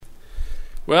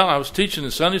Well, I was teaching in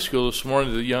Sunday school this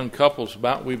morning to the young couples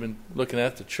about, we've been looking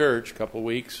at the church a couple of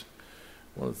weeks.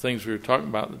 One of the things we were talking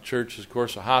about in the church is, of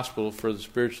course, a hospital for the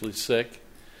spiritually sick.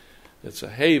 It's a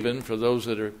haven for those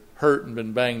that are hurt and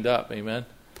been banged up, amen?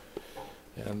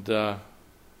 And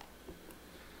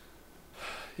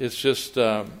it's just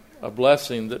a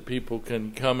blessing that people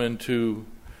can come into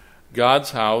God's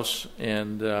house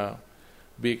and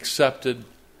be accepted,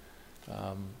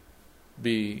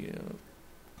 be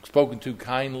spoken to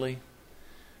kindly.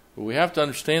 But we have to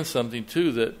understand something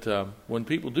too, that when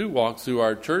people do walk through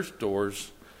our church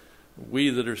doors, we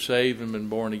that are saved and been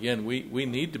born again, we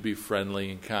need to be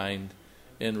friendly and kind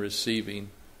in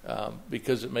receiving,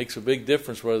 because it makes a big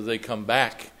difference whether they come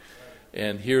back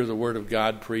and hear the Word of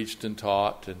God preached and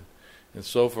taught and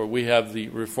so forth. We have the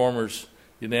Reformers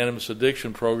Unanimous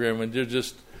Addiction Program, and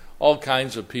just all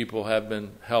kinds of people have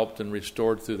been helped and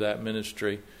restored through that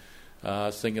ministry. I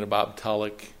was thinking about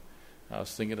Tulloch. I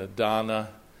was thinking of Donna.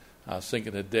 I was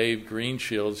thinking of Dave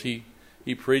Greenshields.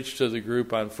 He preached to the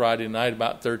group on Friday night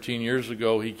about 13 years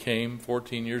ago. He came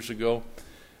 14 years ago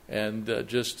and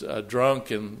just drunk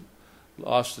and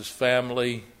lost his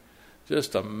family.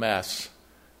 Just a mess.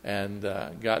 And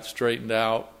got straightened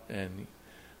out and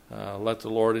let the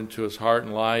Lord into his heart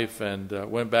and life, and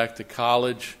went back to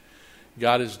college,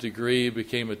 got his degree,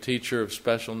 became a teacher of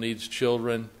special needs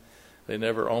children. They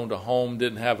never owned a home,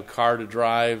 didn't have a car to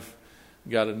drive,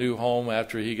 got a new home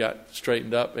after he got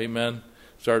straightened up, amen.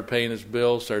 Started paying his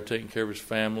bills, started taking care of his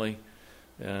family,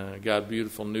 got a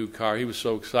beautiful new car. He was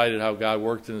so excited how God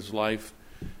worked in his life.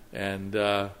 And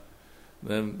then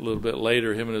a little bit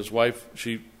later, him and his wife,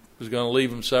 she was going to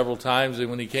leave him several times, and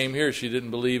when he came here, she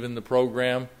didn't believe in the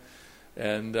program.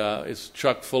 And it's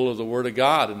chock full of the Word of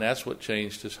God, and that's what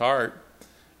changed his heart.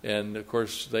 And, of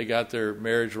course, they got their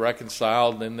marriage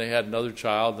reconciled, and then they had another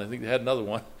child, and I think they had another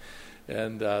one.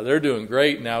 And they're doing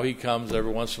great. Now he comes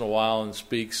every once in a while and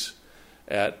speaks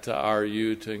at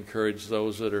RU to encourage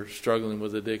those that are struggling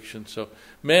with addiction. So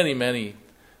many, many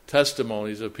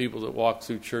testimonies of people that walk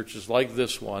through churches like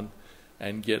this one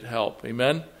and get help.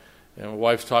 Amen? And my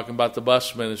wife's talking about the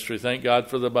bus ministry. Thank God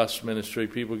for the bus ministry.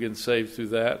 People getting saved through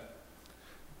that.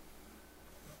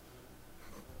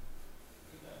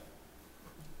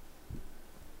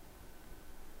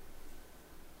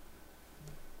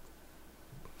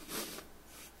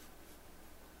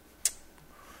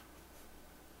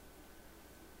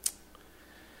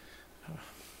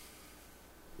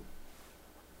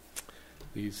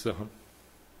 These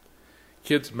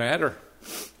kids matter.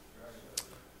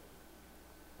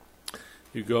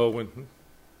 You go when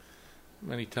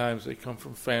many times they come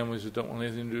from families that don't want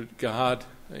anything to do with God.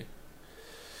 They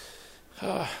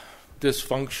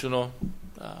dysfunctional.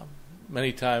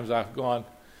 Many times I've gone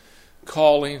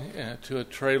calling to a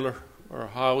trailer or a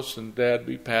house, and Dad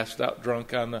be passed out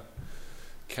drunk on the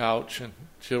couch, and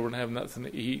children have nothing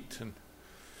to eat. And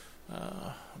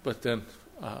but then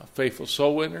faithful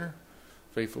soul winner,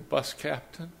 faithful bus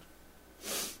captain.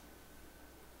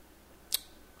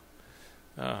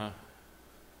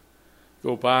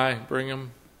 Go by, bring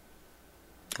them.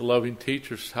 The loving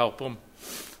teachers help them.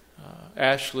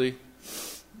 Ashley,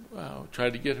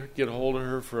 tried to get a hold of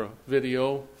her for a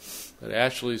video. But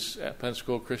Ashley's at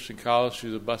Pensacola Christian College.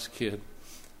 She's a bus kid.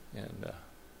 And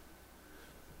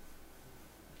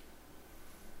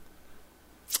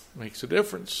makes a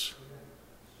difference.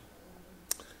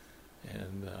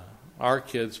 And our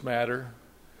kids matter,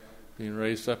 being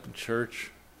raised up in church.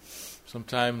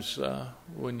 Sometimes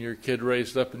when your kid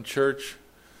raised up in church,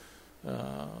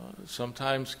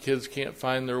 sometimes kids can't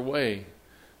find their way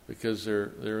because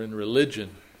they're in religion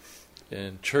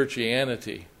and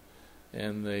churchianity,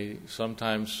 and they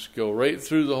sometimes go right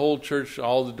through the whole church.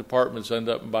 All the departments end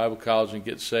up in Bible college and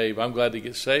get saved. I'm glad to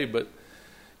get saved, but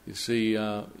you see,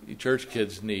 church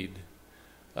kids need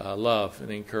love and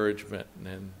encouragement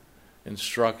and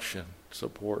instruction,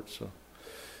 support. So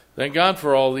thank God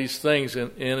for all these things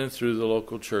in and through the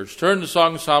local church. Turn to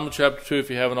Song of Solomon chapter 2 if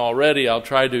you haven't already. I'll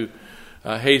try to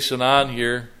hasten on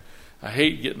here. I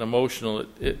hate getting emotional.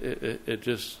 It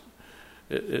just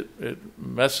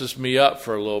messes me up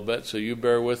for a little bit, so you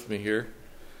bear with me here.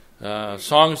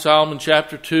 Song of Solomon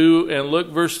chapter 2, and look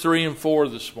verse 3 and 4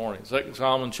 this morning. 2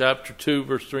 Solomon chapter 2,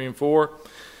 verse 3 and 4.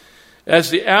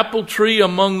 As the apple tree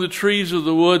among the trees of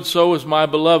the wood, so is my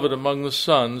beloved among the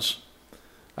sons.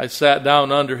 I sat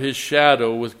down under his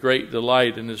shadow with great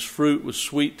delight, and his fruit was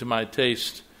sweet to my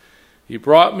taste. He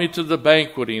brought me to the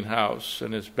banqueting house,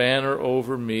 and his banner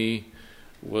over me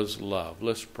was love.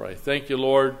 Let's pray. Thank you,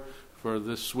 Lord, for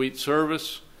this sweet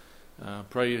service.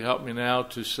 Pray you help me now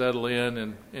to settle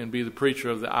in and be the preacher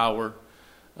of the hour.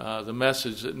 the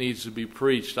message that needs to be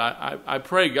preached. I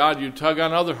pray, God, you tug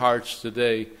on other hearts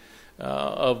today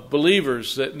of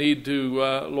believers that need to,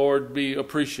 Lord, be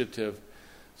appreciative.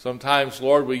 Sometimes,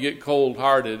 Lord, we get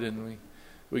cold-hearted and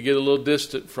we get a little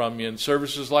distant from you. And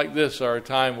services like this are a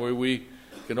time where we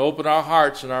can open our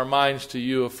hearts and our minds to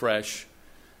you afresh.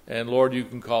 And, Lord, you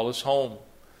can call us home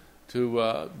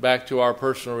to back to our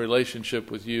personal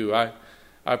relationship with you.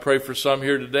 I pray for some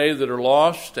here today that are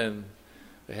lost and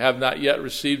they have not yet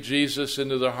received Jesus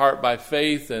into their heart by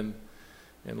faith. And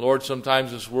Lord,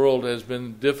 sometimes this world has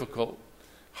been difficult,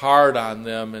 hard on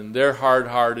them, and they're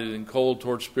hard-hearted and cold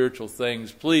toward spiritual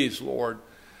things. Please, Lord,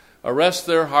 arrest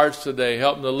their hearts today.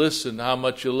 Help them to listen to how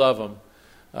much you love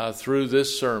them through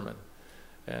this sermon.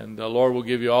 And Lord, we'll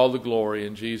give you all the glory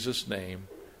in Jesus' name.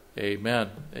 Amen.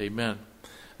 Amen.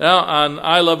 Now, on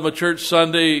I Love My Church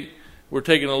Sunday, we're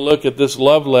taking a look at this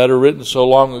love letter written so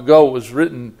long ago. It was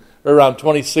written around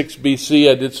 26 B.C.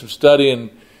 I did some study, and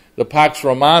the Pax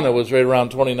Romana was right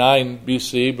around 29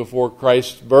 B.C., before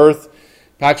Christ's birth.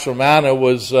 Pax Romana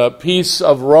was peace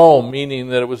of Rome, meaning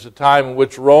that it was a time in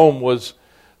which Rome was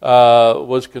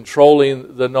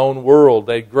controlling the known world.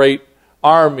 They had a great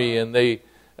army, and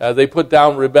they put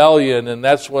down rebellion, and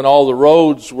that's when all the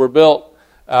roads were built.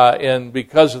 And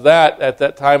because of that, at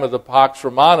that time of the Pax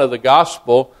Romana, the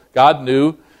gospel, God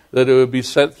knew that it would be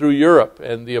sent through Europe,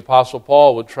 and the Apostle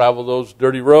Paul would travel those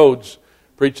dirty roads,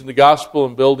 preaching the gospel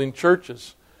and building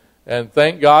churches. And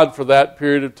thank God for that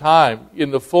period of time.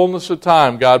 In the fullness of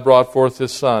time, God brought forth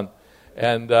His Son.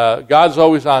 And God's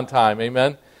always on time,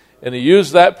 amen? And He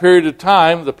used that period of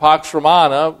time, the Pax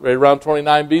Romana, right around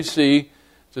 29 B.C.,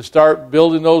 to start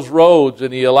building those roads.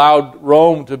 And He allowed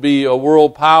Rome to be a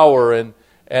world power,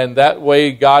 and that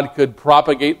way God could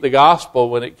propagate the gospel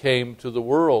when it came to the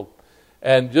world.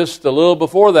 And just a little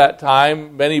before that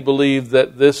time, many believed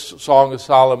that this Song of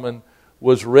Solomon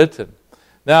was written.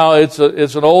 Now, it's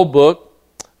an old book,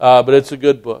 but it's a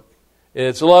good book.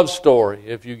 It's a love story.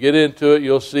 If you get into it,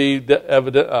 you'll see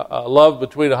a love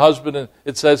between a husband and,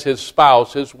 it says, his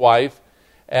spouse, his wife.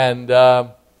 And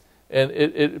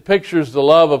it pictures the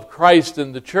love of Christ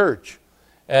in the church.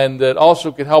 And it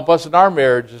also can help us in our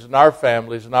marriages, in our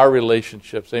families, in our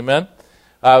relationships. Amen?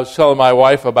 I was telling my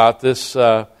wife about this.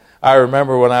 I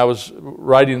remember when I was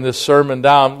writing this sermon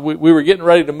down, we were getting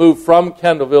ready to move from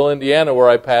Kendallville, Indiana, where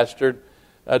I pastored,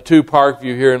 to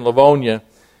Parkview here in Livonia.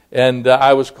 And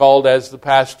I was called as the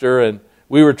pastor, and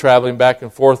we were traveling back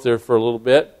and forth there for a little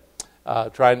bit,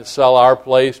 trying to sell our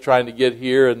place, trying to get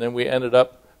here, and then we ended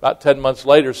up about 10 months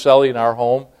later selling our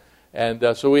home.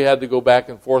 And so we had to go back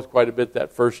and forth quite a bit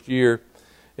that first year.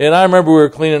 And I remember we were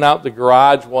cleaning out the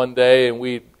garage one day, and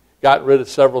we got rid of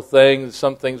several things.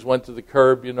 Some things went to the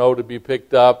curb, to be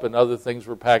picked up, and other things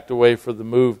were packed away for the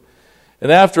move.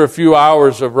 And after a few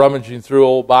hours of rummaging through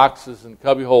old boxes and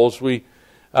cubby holes, we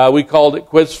called it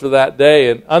quits for that day.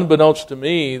 And unbeknownst to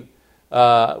me,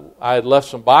 I had left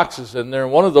some boxes in there,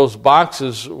 and one of those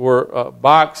boxes were a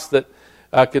box that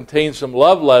contained some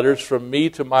love letters from me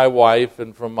to my wife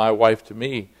and from my wife to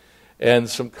me, and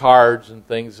some cards and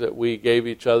things that we gave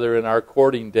each other in our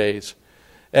courting days.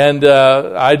 And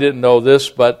I didn't know this,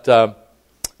 but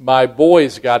my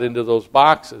boys got into those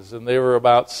boxes, and they were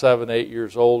about 7, 8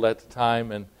 years old at the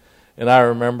time, and I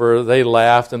remember they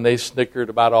laughed and they snickered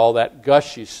about all that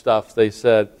gushy stuff they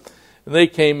said. And they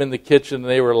came in the kitchen and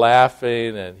they were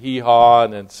laughing and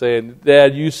hee-hawing and saying,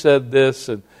 "Dad, you said this,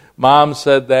 and Mom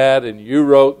said that, and you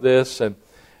wrote this."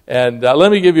 And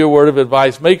let me give you a word of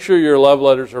advice. Make sure your love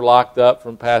letters are locked up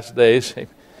from past days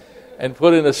and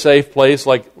put in a safe place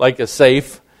like a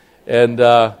safe. And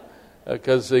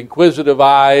because inquisitive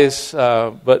eyes,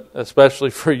 but especially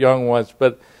for young ones.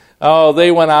 But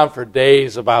they went on for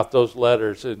days about those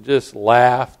letters and just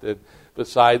laughed and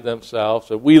beside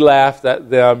themselves. And we laughed at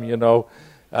them,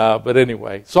 But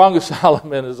anyway, Song of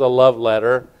Solomon is a love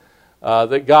letter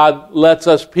that God lets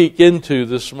us peek into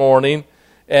this morning.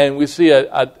 And we see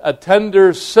a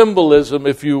tender symbolism,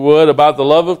 if you would, about the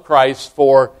love of Christ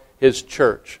for His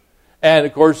church. And,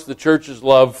 of course, the church's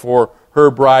love for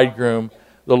her bridegroom,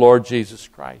 the Lord Jesus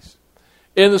Christ.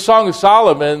 In the Song of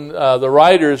Solomon, the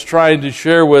writer is trying to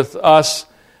share with us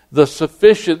the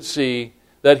sufficiency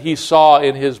that he saw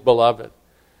in his beloved.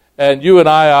 And you and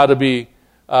I ought to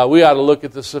we ought to look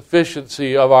at the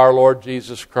sufficiency of our Lord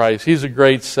Jesus Christ. He's a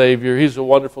great Savior. He's a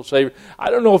wonderful Savior. I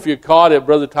don't know if you caught it.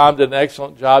 Brother Tom did an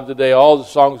excellent job today. All the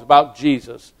songs about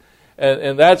Jesus.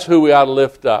 And that's who we ought to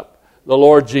lift up, the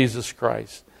Lord Jesus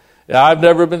Christ. Now, I've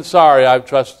never been sorry I've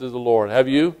trusted the Lord. Have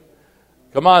you?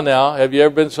 Come on now. Have you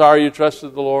ever been sorry you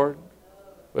trusted the Lord?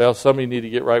 Well, some of you need to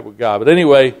get right with God. But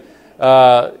anyway,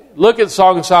 look at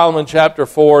Song of Solomon chapter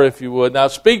 4, if you would. Now,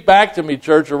 speak back to me,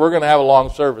 church, or we're going to have a long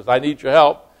service. I need your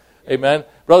help. Amen.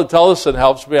 Brother Tullison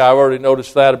helps me. I've already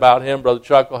noticed that about him. Brother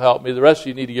Chuck will help me. The rest of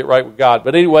you need to get right with God.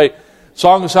 But anyway,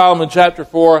 Song of Solomon chapter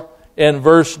 4 and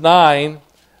verse 9,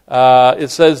 it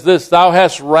says this, Thou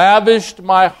hast ravished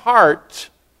my heart,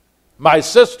 my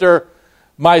sister,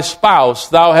 my spouse.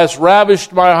 Thou hast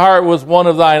ravished my heart with one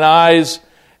of thine eyes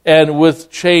and with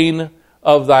chain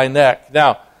of thy neck.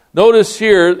 Now, notice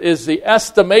here is the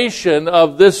estimation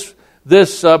of this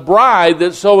bride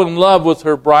that's so in love with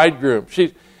her bridegroom.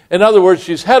 In other words,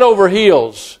 she's head over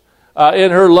heels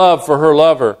in her love for her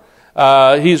lover.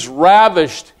 He is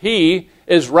ravished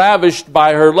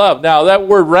by her love. Now, that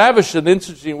word ravished is an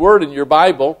interesting word in your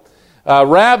Bible.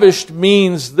 Ravished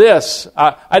means this.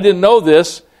 I didn't know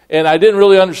this, and I didn't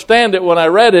really understand it when I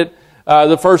read it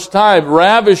the first time.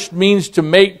 Ravished means to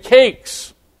make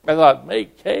cakes. I thought,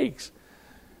 make cakes?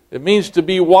 It means to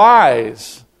be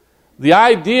wise. The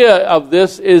idea of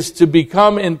this is to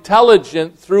become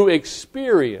intelligent through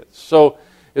experience. So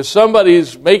if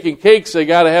somebody's making cakes, they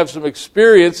got to have some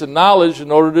experience and knowledge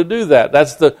in order to do that.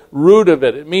 That's the root of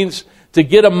it. It means to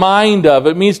get a mind of.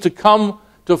 It means to come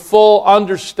to full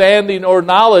understanding or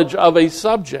knowledge of a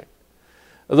subject.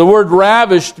 The word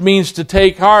ravished means to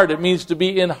take heart. It means to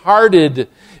be enhearted.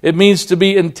 It means to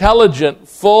be intelligent,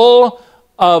 full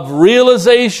of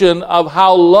realization of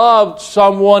how loved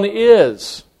someone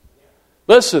is.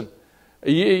 Listen,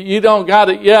 you don't got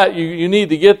it yet. You need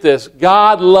to get this.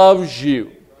 God loves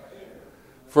you.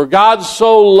 For God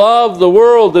so loved the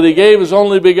world that He gave His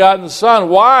only begotten Son.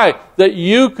 Why? That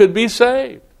you could be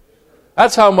saved.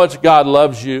 That's how much God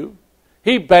loves you.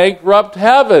 He bankrupted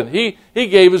heaven. He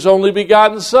gave His only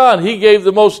begotten Son. He gave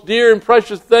the most dear and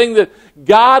precious thing that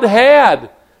God had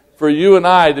for you and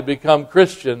I to become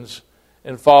Christians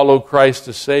and follow Christ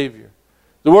as Savior.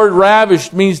 The word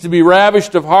ravished means to be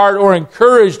ravished of heart or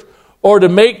encouraged or to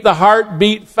make the heart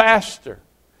beat faster.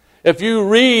 If you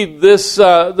read this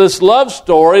love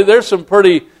story, there's some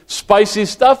pretty spicy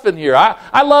stuff in here.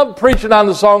 I love preaching on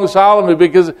the Song of Solomon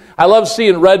because I love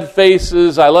seeing red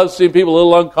faces. I love seeing people a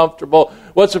little uncomfortable.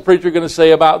 What's the preacher going to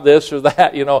say about this or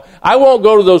that? You know, I won't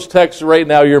go to those texts right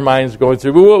now your mind's going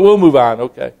through, but we'll move on,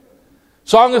 okay.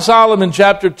 Song of Solomon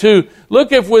chapter 2. Look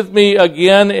with me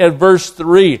again at verse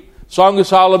 3. Song of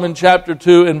Solomon chapter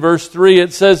 2 and verse 3,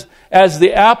 it says, As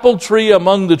the apple tree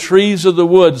among the trees of the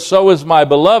wood, so is my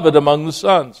beloved among the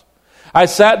sons. I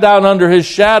sat down under his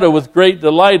shadow with great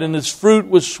delight, and his fruit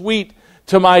was sweet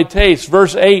to my taste.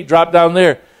 Verse 8, drop down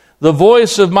there. The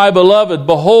voice of my beloved,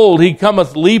 behold, he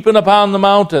cometh leaping upon the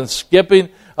mountains, skipping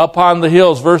upon the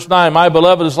hills. Verse 9, my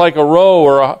beloved is like a roe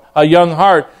or a young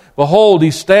hart. Behold,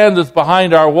 he standeth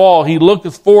behind our wall. He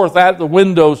looketh forth at the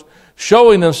windows,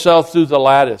 showing himself through the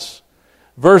lattice.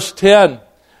 Verse 10,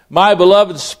 my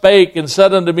beloved spake and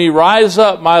said unto me, Rise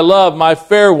up, my love, my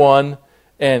fair one,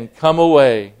 and come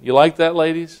away. You like that,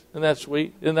 ladies? Isn't that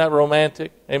sweet? Isn't that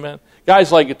romantic? Amen.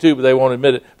 Guys like it too, but they won't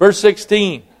admit it. Verse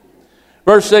 16,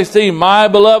 my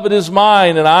beloved is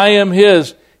mine, and I am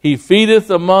his. He feedeth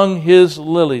among his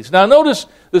lilies. Now notice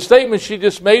the statement she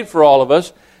just made for all of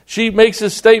us. She makes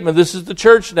this statement. This is the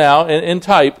church now in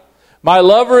type. My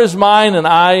lover is mine, and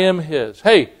I am his.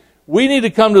 Hey, we need to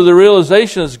come to the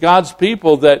realization as God's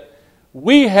people that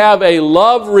we have a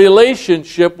love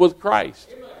relationship with Christ.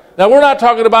 Now, we're not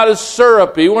talking about a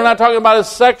syrupy. We're not talking about a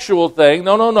sexual thing.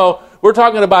 No. We're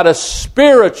talking about a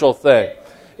spiritual thing.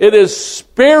 It is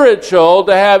spiritual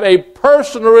to have a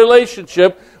personal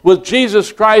relationship with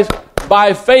Jesus Christ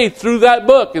by faith through that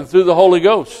book and through the Holy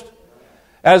Ghost.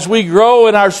 As we grow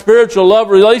in our spiritual love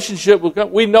relationship with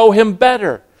God, we know Him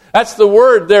better. That's the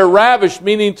word there, ravished,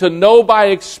 meaning to know by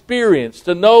experience,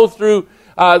 to know through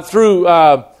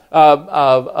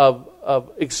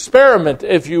experiment,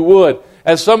 if you would.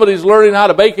 As somebody's learning how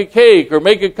to bake a cake or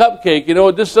make a cupcake, you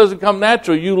know, this doesn't come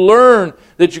natural. You learn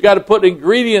that you got to put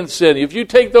ingredients in. If you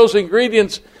take those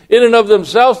ingredients in and of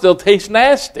themselves, they'll taste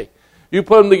nasty. You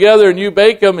put them together and you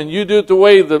bake them and you do it the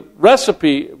way the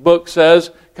recipe book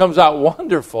says, comes out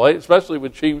wonderful, especially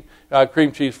with cream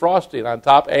cheese frosting on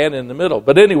top and in the middle.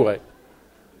 But anyway,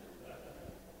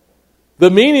 the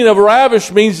meaning of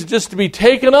ravish means just to be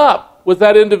taken up with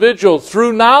that individual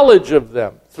through knowledge of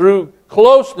them, through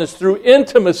closeness, through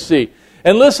intimacy.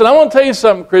 And listen, I want to tell you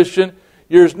something, Christian.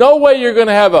 There's no way you're going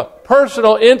to have a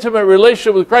personal, intimate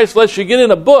relationship with Christ unless you get in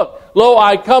a book. Lo,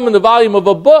 I come in the volume of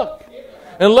a book.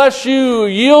 Unless you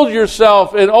yield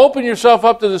yourself and open yourself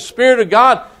up to the Spirit of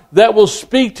God that will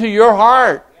speak to your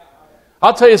heart.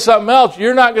 I'll tell you something else.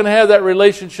 You're not going to have that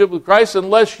relationship with Christ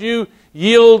unless you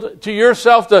yield to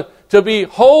yourself to to be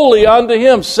holy unto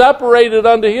Him, separated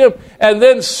unto Him, and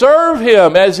then serve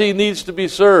Him as He needs to be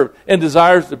served and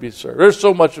desires to be served. There's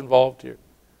so much involved here.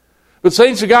 But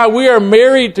saints of God, we are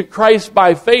married to Christ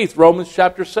by faith. Romans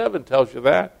chapter 7 tells you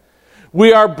that.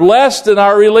 We are blessed in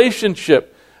our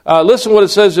relationship. Listen what it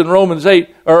says in Romans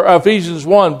 8, or Ephesians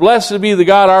 1. Blessed be the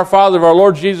God, our Father, of our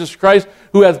Lord Jesus Christ,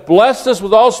 who hath blessed us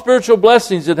with all spiritual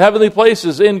blessings in heavenly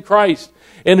places in Christ,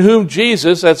 in whom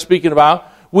Jesus, that's speaking about,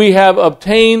 we have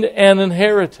obtained an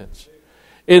inheritance.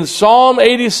 In Psalm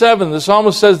 87, the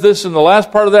psalmist says this in the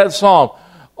last part of that psalm,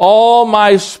 all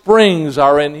my springs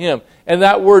are in Him. And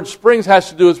that word springs has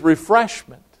to do with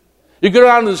refreshment. You go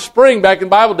down to the spring back in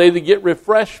Bible day to get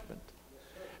refreshment.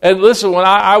 And listen, when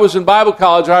I was in Bible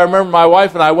college, I remember my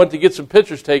wife and I went to get some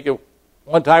pictures taken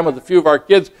one time with a few of our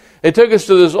kids. They took us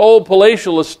to this old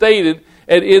palatial estate,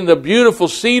 and in the beautiful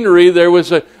scenery, there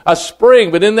was a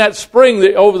spring. But in that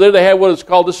spring, over there, they had what is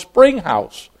called a spring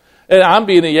house. And I'm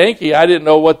being a Yankee, I didn't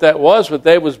know what that was, but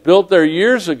that was built there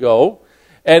years ago.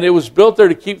 And it was built there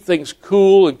to keep things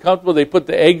cool and comfortable. They put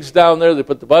the eggs down there, they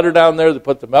put the butter down there, they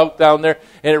put the milk down there,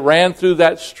 and it ran through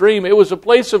that stream. It was a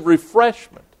place of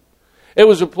refreshment. It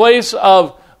was a place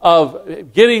of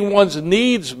getting one's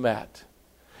needs met.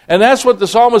 And that's what the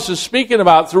psalmist is speaking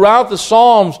about throughout the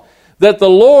Psalms, that the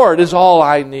Lord is all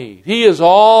I need. He is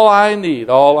all I need,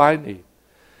 all I need.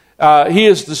 He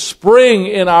is the spring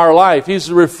in our life. He's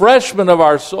the refreshment of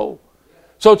our soul.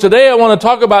 So today I want to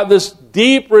talk about this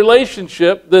deep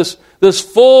relationship, this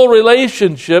full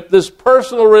relationship, this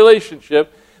personal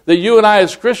relationship that you and I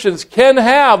as Christians can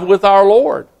have with our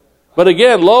Lord. But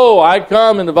again, lo, I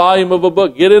come in the volume of a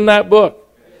book. Get in that book.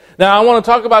 Now I want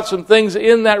to talk about some things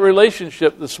in that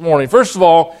relationship this morning. First of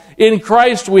all, in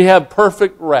Christ we have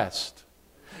perfect rest.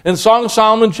 In Song of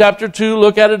Solomon chapter 2,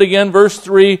 look at it again, verse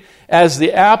 3, as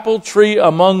the apple tree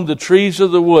among the trees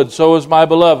of the wood, so is my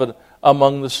beloved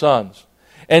among the sons.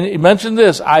 And he mentioned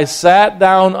this, I sat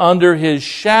down under His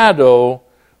shadow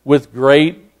with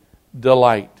great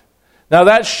delight. Now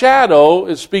that shadow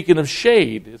is speaking of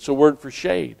shade. It's a word for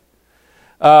shade.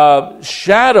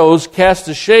 Shadows cast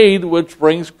a shade which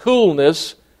brings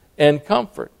coolness and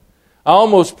comfort. I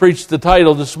almost preached the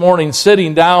title this morning,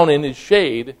 Sitting Down in His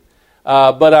Shade,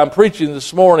 but I'm preaching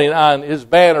this morning on His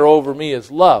banner over me is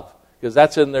love, because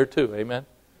that's in there too, amen?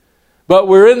 But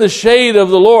we're in the shade of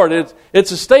the Lord.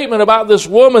 It's a statement about this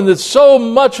woman that's so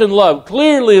much in love,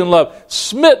 clearly in love,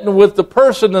 smitten with the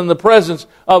person and the presence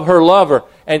of her lover.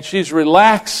 And she's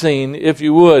relaxing, if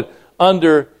you would,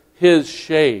 under His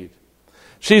shade.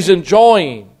 She's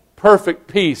enjoying perfect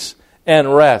peace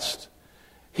and rest.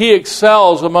 He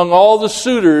excels among all the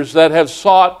suitors that have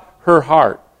sought her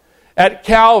heart. At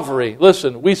Calvary,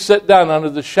 listen, we sit down under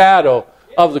the shadow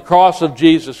of the cross of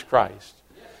Jesus Christ.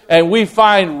 And we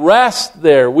find rest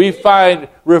there. We find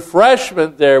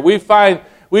refreshment there. We find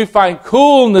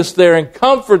coolness there and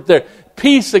comfort there.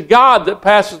 Peace of God that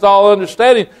passes all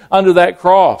understanding under that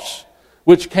cross,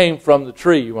 which came from the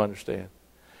tree, you understand.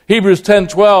 Hebrews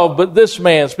 10:12, but this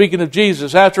man, speaking of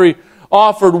Jesus, after He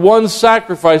offered one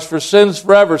sacrifice for sins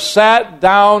forever, sat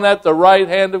down at the right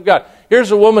hand of God.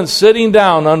 Here's a woman sitting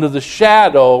down under the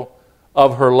shadow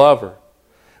of her lover.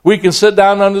 We can sit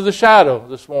down under the shadow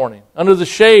this morning, under the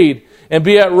shade, and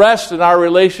be at rest in our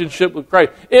relationship with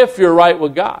Christ, if you're right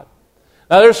with God.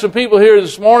 Now there's some people here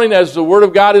this morning, as the Word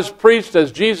of God is preached,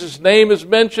 as Jesus' name is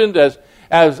mentioned, as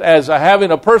having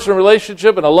a personal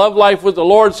relationship and a love life with the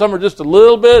Lord, some are just a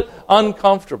little bit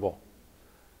uncomfortable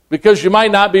because you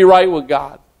might not be right with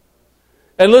God.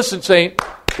 And listen, saint,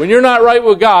 when you're not right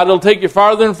with God, it'll take you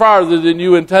farther and farther than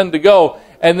you intend to go.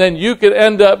 And then you could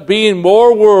end up being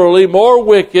more worldly, more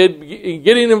wicked,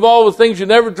 getting involved with things you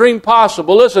never dreamed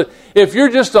possible. Listen, if you're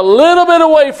just a little bit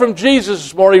away from Jesus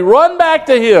this morning, run back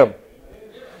to Him.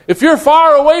 If you're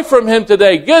far away from Him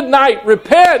today, good night,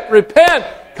 repent.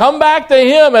 Come back to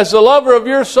Him as the lover of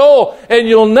your soul, and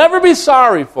you'll never be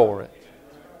sorry for it.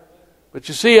 But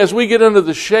you see, as we get into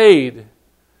the shade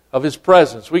of His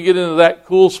presence, we get into that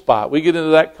cool spot, we get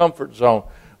into that comfort zone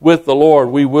with the Lord,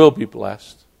 we will be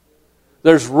blessed.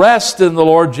 There's rest in the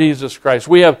Lord Jesus Christ.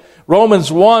 We have Romans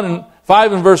 5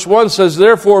 and verse 1 says,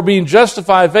 therefore, being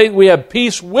justified in faith, we have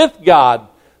peace with God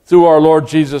through our Lord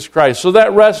Jesus Christ. So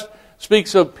that rest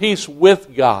speaks of peace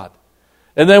with God.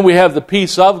 And then we have the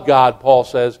peace of God, Paul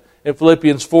says in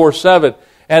Philippians 4:7.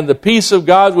 And the peace of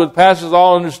God which passes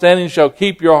all understanding shall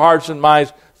keep your hearts and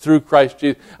minds through Christ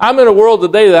Jesus. I'm in a world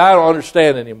today that I don't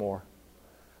understand anymore.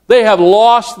 They have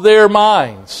lost their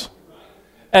minds.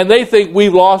 And they think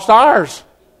we've lost ours.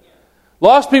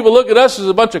 Lost people look at us as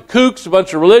a bunch of kooks, a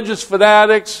bunch of religious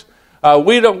fanatics.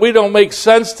 We don't make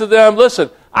sense to them. Listen,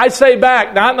 I say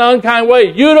back, not in an unkind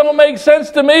way, you don't make sense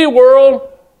to me, world.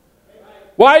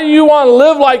 Why do you want to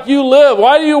live like you live?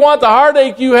 Why do you want the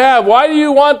heartache you have? Why do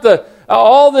you want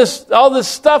all this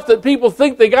stuff that people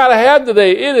think they got to have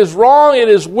today? It is wrong. It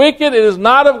is wicked. It is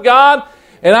not of God.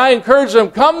 And I encourage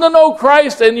them, come to know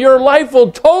Christ and your life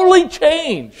will totally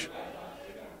change.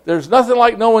 There's nothing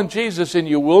like knowing Jesus, and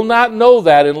you will not know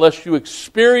that unless you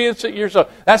experience it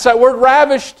yourself. That's that word,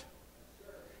 ravished.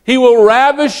 He will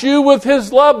ravish you with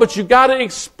His love, but you got to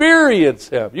experience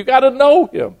Him. You got to know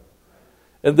Him.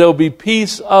 And there'll be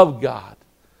peace of God.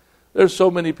 There's so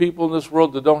many people in this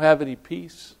world that don't have any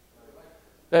peace.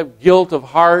 They have guilt of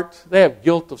heart. They have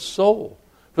guilt of soul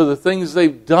for the things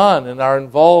they've done and are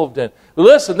involved in. But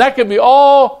listen, that can be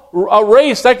all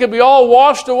erased. That can be all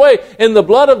washed away in the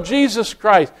blood of Jesus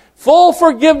Christ. Full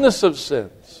forgiveness of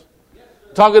sins.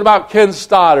 Talking about Ken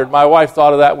Stoddard. My wife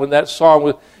thought of that when that song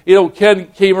was... Ken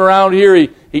came around here.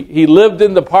 He lived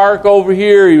in the park over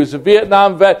here. He was a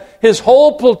Vietnam vet. His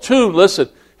whole platoon, listen,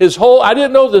 I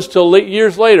didn't know this till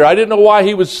years later. I didn't know why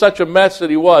he was such a mess that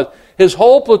he was. His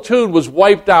whole platoon was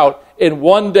wiped out in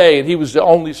one day, and he was the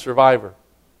only survivor.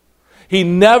 He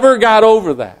never got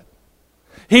over that.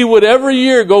 He would every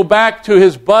year go back to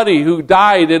his buddy who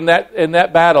died in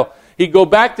that battle. He'd go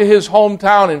back to his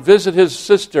hometown and visit his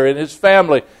sister and his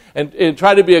family and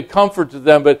try to be a comfort to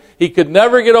them, but he could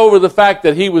never get over the fact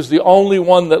that he was the only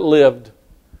one that lived.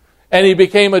 And he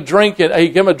became a drug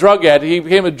addict, he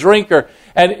became a drinker.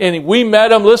 And we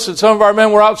met him, listen, some of our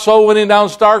men were out soul winning down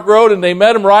Stark Road, and they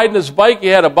met him riding his bike. He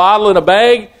had a bottle in a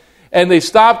bag, and they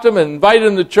stopped him and invited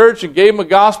him to church and gave him a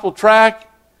gospel tract.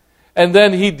 And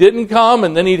then he didn't come,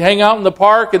 and then he'd hang out in the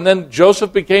park, and then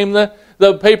Joseph became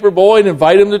the paper boy and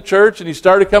invite him to church, and he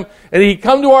started to come, and he'd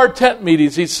come to our tent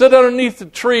meetings. He'd sit underneath the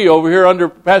tree over here under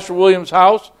Pastor Williams'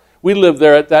 house. We lived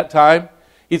there at that time.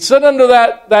 He'd sit under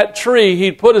that tree.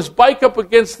 He'd put his bike up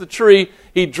against the tree.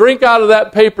 He'd drink out of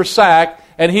that paper sack,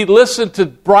 and he'd listen to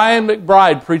Brian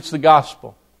McBride preach the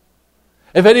gospel.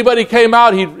 If anybody came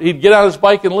out, he'd get on his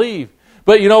bike and leave.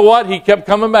 But you know what? He kept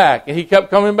coming back, and he kept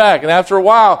coming back. And after a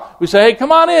while, we say, hey,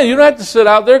 come on in. You don't have to sit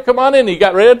out there. Come on in. He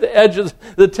got right at the edge of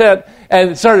the tent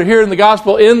and started hearing the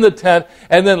gospel in the tent.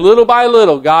 And then little by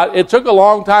little, it took a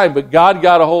long time, but God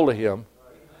got a hold of him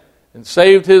and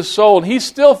saved his soul. And he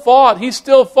still fought,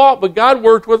 but God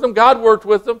worked with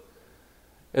him.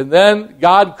 And then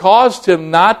God caused him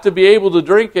not to be able to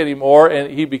drink anymore,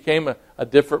 and he became a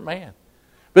different man.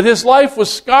 But his life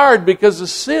was scarred because of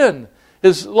sin.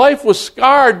 His life was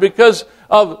scarred because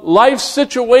of life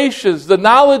situations. The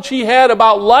knowledge he had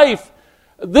about life,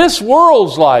 this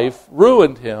world's life,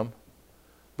 ruined him.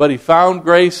 But he found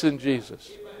grace in Jesus.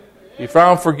 He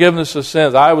found forgiveness of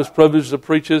sins. I was privileged to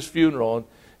preach his funeral.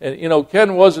 And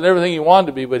Ken wasn't everything he wanted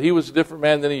to be, but he was a different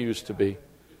man than he used to be.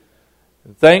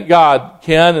 And thank God,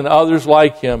 Ken and others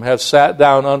like him have sat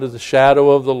down under the shadow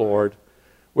of the Lord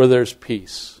where there's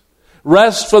peace.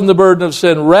 Rest from the burden of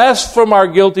sin. Rest from our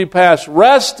guilty past.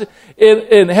 Rest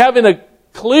in having a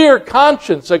clear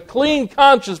conscience, a clean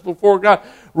conscience before God.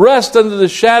 Rest under the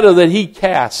shadow that He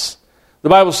casts. The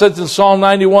Bible says in Psalm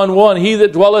 91:1, he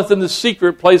that dwelleth in the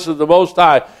secret place of the Most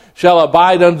High shall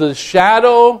abide under the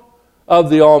shadow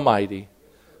of the Almighty.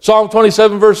 Psalm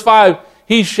 27 verse 5,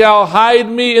 He shall hide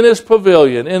me in His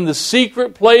pavilion, in the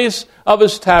secret place of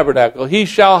His tabernacle. He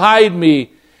shall hide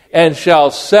me and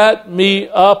shall set me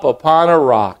up upon a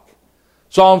rock.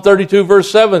 Psalm 32 verse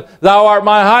 7, Thou art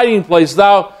my hiding place.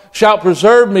 Thou shalt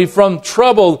preserve me from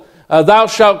trouble. Thou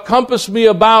shalt compass me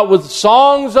about with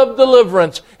songs of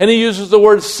deliverance. And he uses the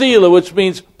word Selah, which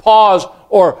means pause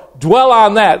or dwell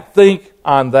on that, think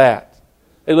on that.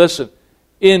 Hey, listen,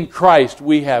 in Christ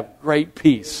we have great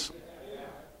peace.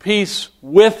 Peace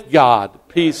with God,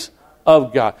 peace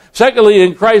of God. Secondly,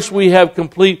 in Christ we have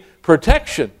complete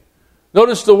protection.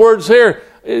 Notice the words here,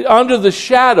 under the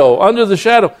shadow, under the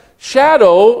shadow.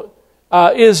 Shadow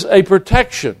is a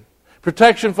protection.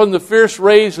 Protection from the fierce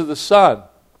rays of the sun.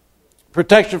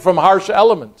 Protection from harsh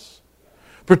elements.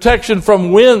 Protection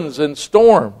from winds and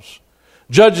storms.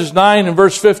 Judges 9 and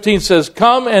verse 15 says,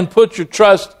 Come and put your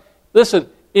trust, listen,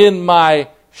 in my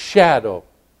shadow.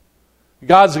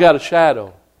 God's got a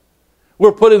shadow.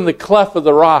 We're put in the cleft of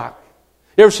the rock.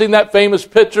 You ever seen that famous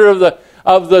picture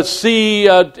of the sea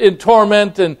in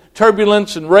torment and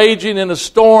turbulence and raging in a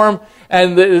storm,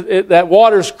 and that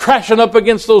water's crashing up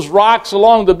against those rocks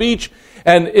along the beach,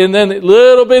 and then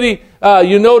little bitty,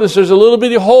 you notice there's a little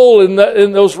bitty hole in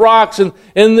those rocks, and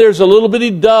there's a little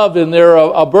bitty dove in there,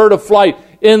 a bird of flight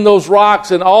in those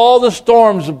rocks, and all the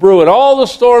storms are brewing, all the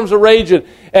storms are raging,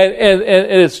 and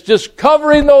it's just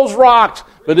covering those rocks,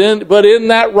 but in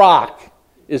that rock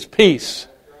is peace.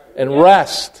 and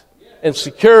rest and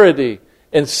security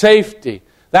and safety.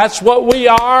 That's what we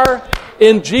are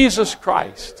in Jesus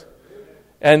Christ.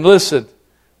 And listen,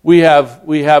 we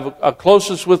have a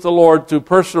closeness with the Lord through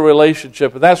personal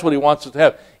relationship, and that's what He wants us to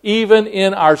have. Even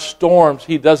in our storms,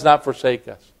 He does not forsake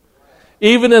us.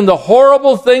 Even in the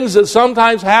horrible things that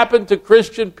sometimes happen to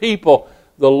Christian people,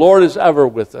 the Lord is ever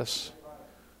with us.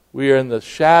 We are in the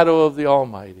shadow of the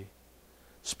Almighty.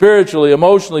 Spiritually,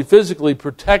 emotionally, physically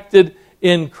protected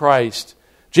in Christ.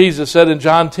 Jesus said in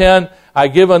John 10, I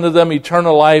give unto them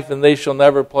eternal life, and they shall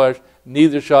never perish,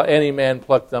 neither shall any man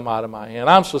pluck them out of my hand.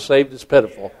 I'm so saved, it's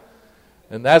pitiful.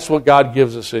 And that's what God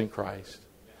gives us in Christ.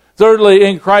 Thirdly,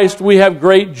 in Christ we have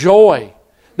great joy.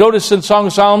 Notice in Song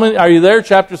of Solomon, are you there?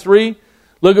 Chapter 3.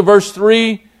 Look at verse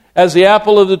 3. As the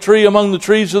apple of the tree among the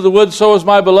trees of the wood, so is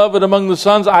my beloved among the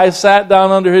sons. I sat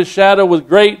down under His shadow with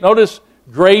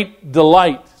great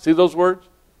delight. See those words?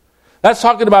 That's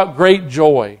talking about great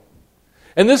joy.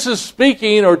 And this is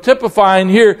speaking or typifying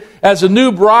here as a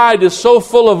new bride is so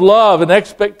full of love and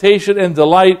expectation and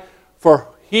delight for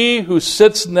he who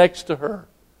sits next to her.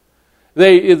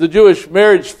 The Jewish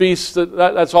marriage feast,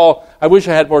 that's all. I wish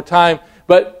I had more time.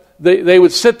 But they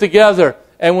would sit together.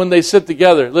 And when they sit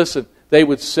together, listen, they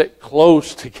would sit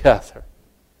close together.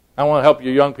 I want to help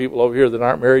you young people over here that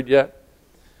aren't married yet.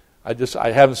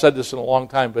 I haven't said this in a long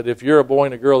time, but if you're a boy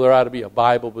and a girl, there ought to be a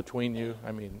Bible between you.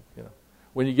 I mean,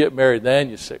 when you get married, then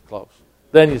you sit close.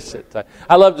 Then you sit tight.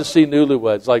 I love to see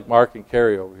newlyweds like Mark and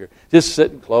Carrie over here. Just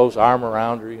sitting close, arm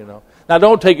around her, Now,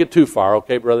 don't take it too far,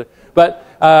 okay, brother? But,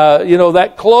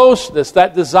 that closeness,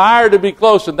 that desire to be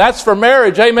close, and that's for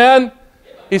marriage, amen?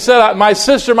 He said, my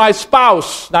sister, my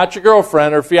spouse, not your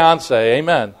girlfriend or fiance,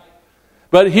 amen?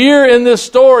 But here in this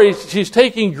story, she's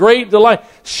taking great delight.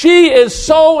 She is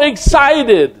so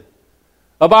excited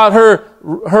about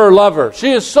her lover.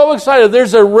 She is so excited.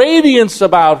 There's a radiance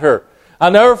about her.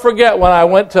 I'll never forget when I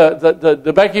went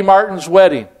to Becky Martin's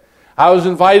wedding. I was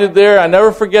invited there. I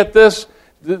never forget this.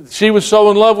 She was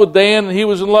so in love with Dan, and he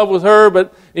was in love with her,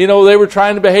 but, they were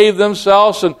trying to behave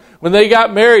themselves. And when they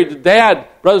got married, Dad,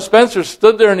 Brother Spencer,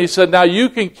 stood there and he said, now you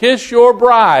can kiss your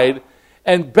bride.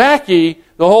 And Becky,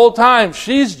 the whole time,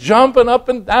 she's jumping up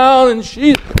and down, and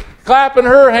she's clapping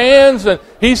her hands, and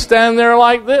he's standing there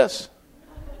like this.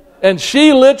 And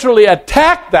she literally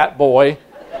attacked that boy,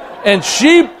 and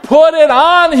she put it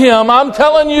on him. I'm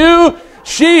telling you,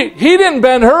 he didn't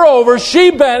bend her over,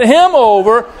 she bent him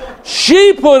over.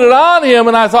 She put it on him,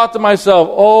 and I thought to myself,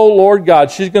 oh, Lord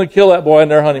God, she's going to kill that boy on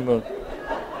their honeymoon.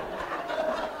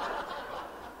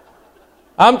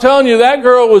 I'm telling you, that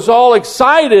girl was all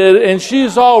excited, and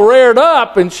she's all reared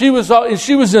up, and she was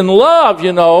in love,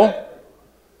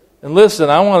 And listen,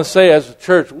 I want to say as a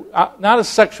church, not a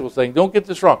sexual thing, don't get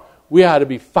this wrong. We ought to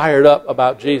be fired up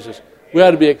about Jesus. We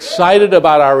ought to be excited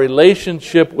about our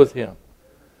relationship with Him.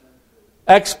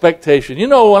 Expectation.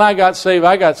 When I got saved,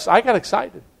 I got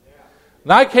excited.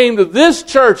 And I came to this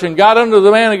church and got under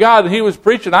the man of God, and he was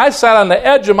preaching. I sat on the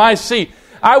edge of my seat.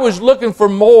 I was looking for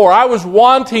more. I was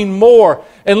wanting more.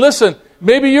 And listen,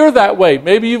 maybe you're that way.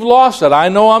 Maybe you've lost it. I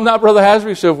know I'm not Brother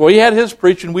Hasbury, so if we had his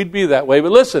preaching, we'd be that way.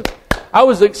 But listen, I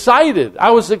was excited. I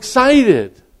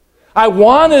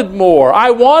wanted more.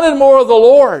 I wanted more of the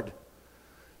Lord.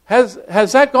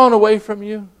 Has that gone away from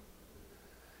you?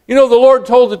 The Lord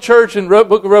told the church in the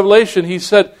book of Revelation, He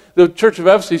said, the church of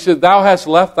Ephesus, He said, thou hast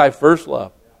left thy first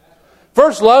love.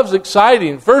 First love's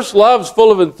exciting. First love's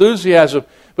full of enthusiasm.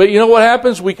 But you know what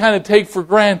happens? We kind of take for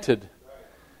granted.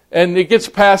 And it gets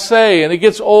passé and it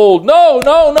gets old. No.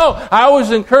 I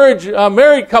always encourage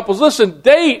married couples, listen,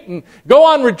 date and go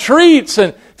on retreats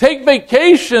and take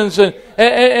vacations and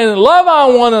love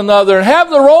on one another and have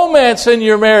the romance in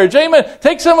your marriage. Amen.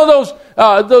 Take some of those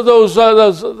what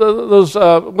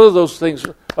are those things?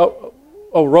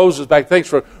 Roses back. Thanks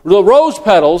for the rose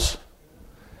petals.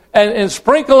 And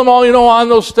sprinkle them all, on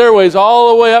those stairways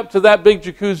all the way up to that big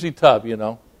jacuzzi tub,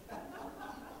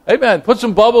 Amen. Put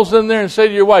some bubbles in there and say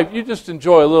to your wife, you just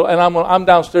enjoy a little, and I'm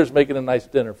downstairs making a nice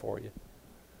dinner for you.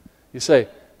 You say,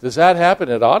 does that happen?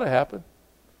 It ought to happen.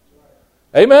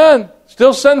 Amen.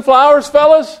 Still send flowers,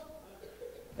 fellas?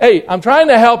 Hey, I'm trying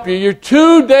to help you. You're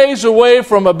 2 days away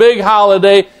from a big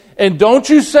holiday, and don't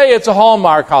you say it's a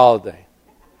Hallmark holiday.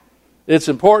 It's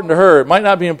important to her. It might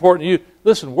not be important to you.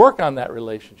 Listen, work on that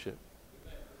relationship.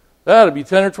 That ought to be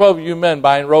 10 or 12 of you men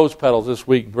buying rose petals this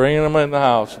week, bringing them in the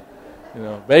house.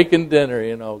 Baking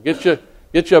dinner, Get you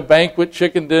a banquet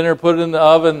chicken dinner, put it in the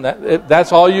oven.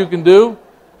 That's all you can do?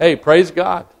 Hey, praise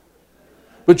God.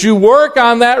 But you work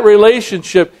on that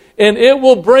relationship, and it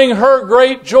will bring her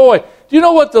great joy. Do you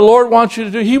know what the Lord wants you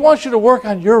to do? He wants you to work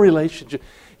on your relationship.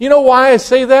 You know why I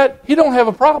say that? He don't have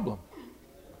a problem.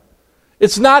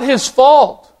 It's not His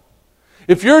fault.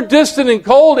 If you're distant and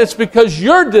cold, it's because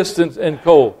you're distant and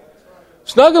cold.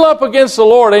 Snuggle up against the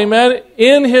Lord, amen,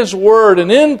 in His Word and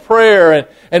in prayer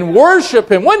and worship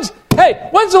Him. When's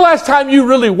the last time you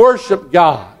really worshiped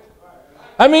God?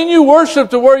 I mean, you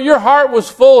worshiped to where your heart was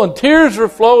full and tears were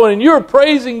flowing and you were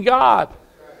praising God.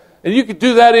 And you could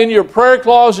do that in your prayer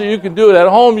closet, you can do it at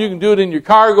home, you can do it in your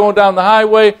car going down the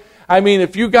highway. I mean,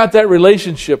 if you got that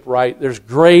relationship right, there's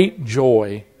great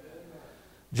joy.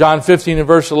 John 15 and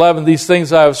verse 11, these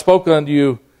things I have spoken unto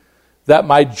you, that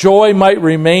my joy might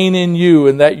remain in you,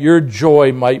 and that your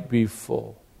joy might be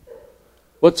full.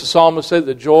 What's the psalmist say?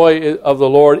 The joy of the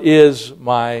Lord is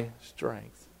my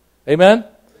strength. Amen?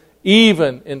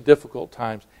 Even in difficult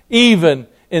times, even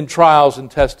in trials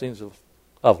and testings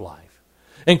of life.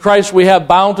 In Christ we have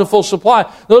bountiful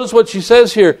supply. Notice what she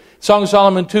says here, Song of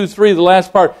Solomon 2:3, the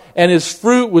last part, and His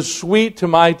fruit was sweet to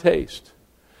my taste.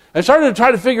 I started to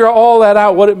try to figure all that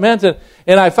out, what it meant,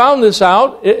 and I found this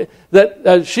out,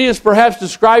 that she is perhaps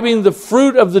describing the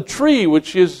fruit of the tree which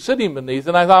she is sitting beneath.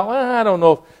 And I thought, well, I don't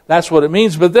know if that's what it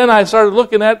means. But then I started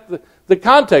looking at the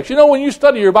context. You know, when you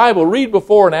study your Bible, read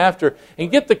before and after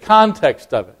and get the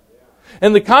context of it.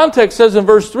 And the context says in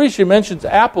verse 3, she mentions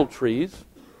apple trees.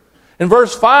 In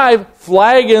verse 5,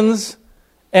 flagons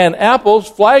and apples.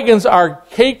 Flagons are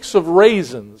cakes of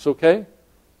raisins, okay?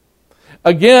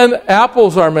 Again,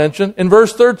 apples are mentioned. In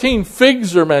verse 13,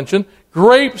 figs are mentioned.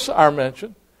 Grapes are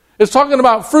mentioned. It's talking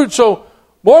about fruit. So,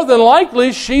 more than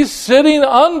likely, she's sitting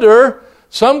under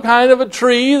some kind of a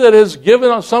tree that has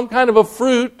given some kind of a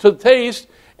fruit to taste.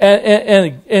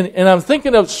 And I'm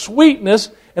thinking of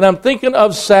sweetness, and I'm thinking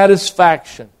of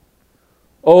satisfaction.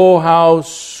 Oh, how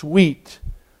sweet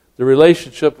the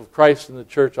relationship of Christ and the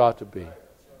church ought to be.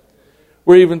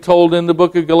 We're even told in the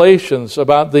book of Galatians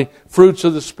about the fruits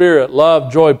of the Spirit: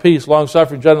 love, joy, peace,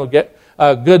 long-suffering,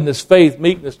 goodness, faith,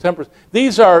 meekness, temperance.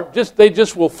 These are they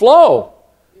just will flow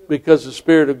because the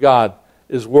Spirit of God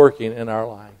is working in our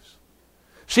lives.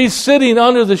 She's sitting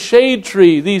under the shade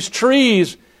tree, these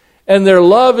trees, and their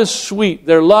love is sweet.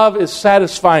 Their love is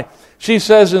satisfying. She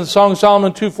says in Song of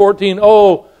Solomon 2:14,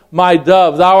 "Oh, my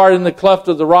dove, thou art in the cleft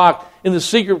of the rock, in the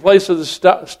secret place of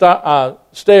the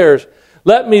stairs.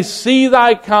 Let me see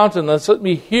thy countenance, let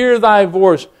me hear thy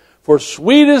voice, for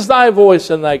sweet is thy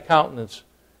voice, and thy countenance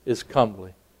is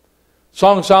comely."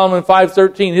 Song of Solomon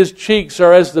 5:13, "His cheeks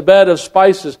are as the bed of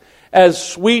spices, as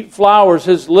sweet flowers,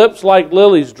 his lips like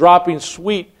lilies, dropping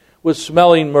sweet with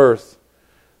smelling mirth."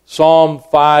 Psalm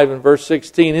 5 and verse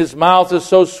 16, "His mouth is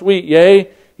so sweet, yea,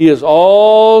 he is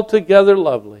altogether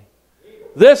lovely.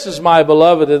 This is my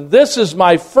beloved, and this is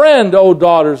my friend, O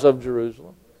daughters of Jerusalem."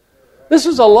 This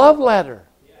is a love letter.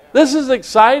 This is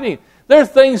exciting. There are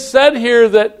things said here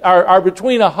that are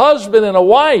between a husband and a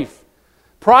wife.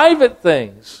 Private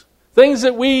things. Things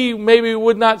that we maybe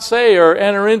would not say or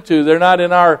enter into. They're not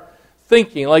in our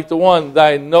thinking. Like the one,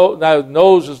 thy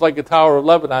nose is like a tower of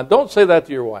Lebanon. Don't say that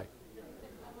to your wife.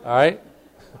 All right?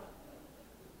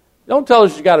 Don't tell her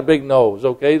she's got a big nose,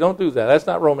 okay? Don't do that. That's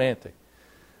not romantic.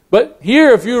 But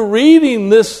here, if you're reading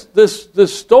this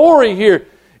story here,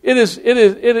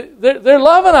 they're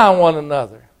loving on one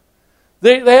another.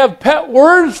 They have pet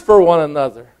words for one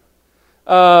another.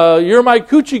 You're my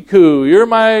coochie coo. You're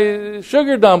my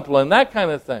sugar dumpling. That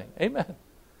kind of thing. Amen.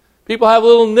 People have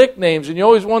little nicknames, and you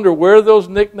always wonder where those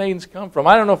nicknames come from.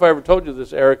 I don't know if I ever told you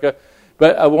this, Erica,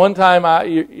 but one time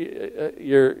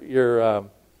your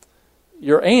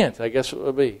aunt, I guess it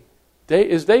would be.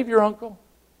 Is Dave your uncle?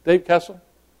 Dave Kessel?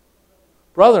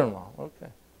 Brother-in-law.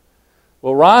 Okay.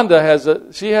 Well, Rhonda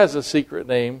has a secret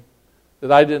name that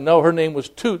I didn't know. Her name was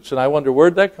Toots, and I wonder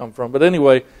where'd that come from. But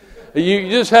anyway, you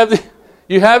just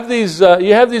have these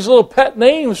little pet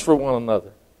names for one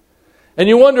another, and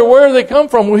you wonder where they come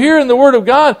from. Well, here in the Word of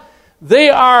God, they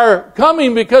are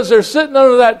coming because they're sitting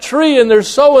under that tree, and they're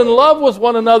so in love with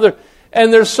one another,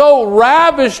 and they're so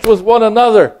ravished with one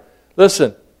another.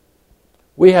 Listen,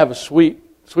 we have a sweet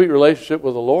relationship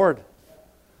with the Lord.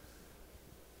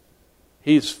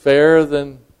 He's fairer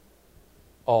than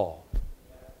all.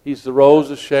 He's the rose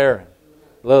of Sharon,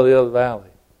 lily of the valley.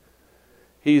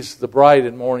 He's the bright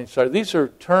and morning star. These are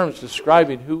terms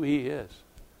describing who He is.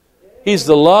 He's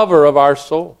the lover of our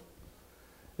soul.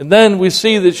 And then we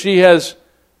see that she has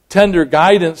tender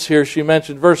guidance here. She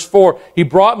mentioned verse 4, "He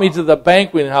brought me to the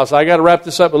banqueting house." I got to wrap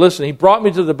this up, but listen, He brought me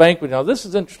to the banqueting house. This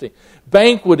is interesting.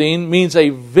 Banqueting means a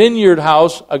vineyard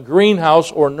house, a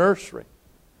greenhouse, or nursery.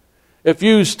 If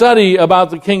you study about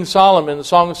the King Solomon, the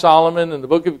Song of Solomon, and the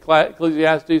book of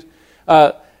Ecclesiastes,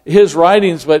 his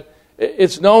writings, but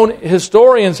It's known,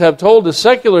 historians have told us,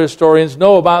 secular historians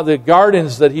know about the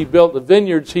gardens that he built, the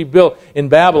vineyards he built in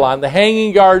Babylon, the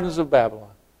hanging gardens of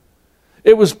Babylon.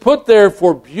 It was put there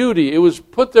for beauty. It was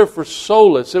put there for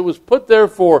solace. It was put there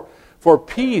for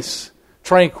peace,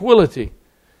 tranquility.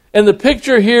 And the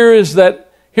picture here is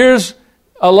that here's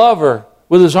a lover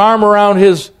with his arm around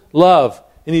his love,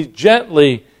 and he's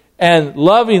gently and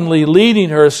lovingly leading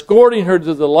her, escorting her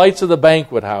to the lights of the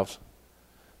banquet house.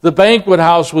 The banquet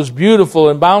house was beautiful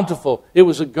and bountiful. It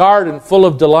was a garden full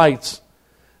of delights.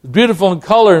 Beautiful in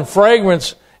color and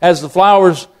fragrance as the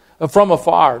flowers from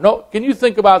afar. No, can you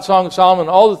think about Song of Solomon,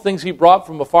 all the things he brought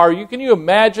from afar? Can you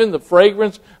imagine the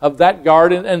fragrance of that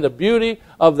garden and the beauty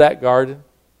of that garden?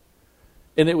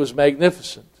 And it was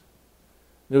magnificent.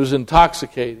 It was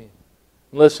intoxicating.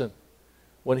 Listen,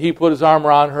 when he put his arm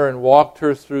around her and walked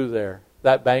her through there,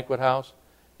 that banquet house,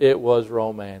 it was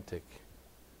romantic.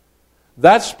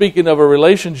 That's speaking of a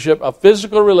relationship, a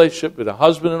physical relationship with a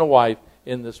husband and a wife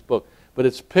in this book. But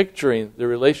it's picturing the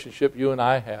relationship you and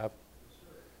I have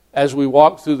as we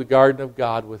walk through the garden of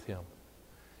God with Him.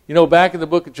 You know, back in the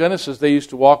book of Genesis, they used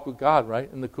to walk with God, right,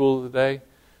 in the cool of the day.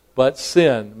 But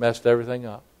sin messed everything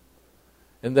up.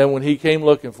 And then when He came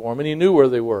looking for them, and He knew where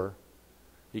they were,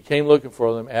 He came looking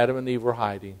for them, Adam and Eve were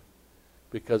hiding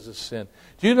because of sin.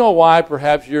 Do you know why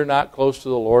perhaps you're not close to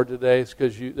the Lord today? It's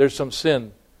because there's some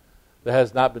sin that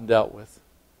has not been dealt with.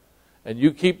 And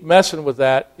you keep messing with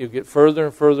that, you get further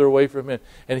and further away from Him.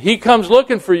 And He comes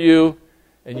looking for you,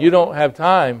 and you don't have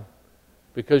time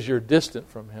because you're distant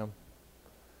from Him.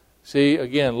 See,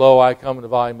 again, lo, I come in the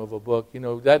volume of a book. You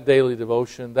know, that daily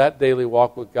devotion, that daily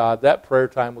walk with God, that prayer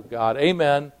time with God.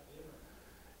 Amen.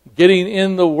 Getting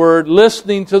in the Word,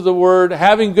 listening to the Word,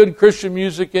 having good Christian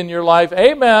music in your life.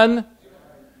 Amen.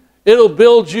 It'll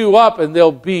build you up, and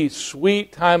there'll be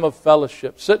sweet time of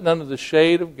fellowship, sitting under the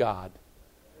shade of God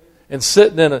and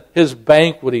sitting in His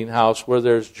banqueting house where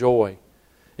there's joy.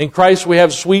 In Christ we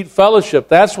have sweet fellowship.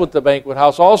 That's what the banquet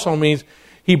house also means.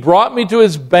 He brought me to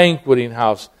His banqueting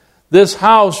house. This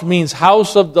house means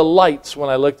house of delights when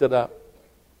I looked it up.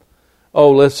 Oh,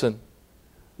 listen.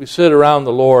 We sit around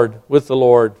the Lord, with the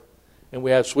Lord, and we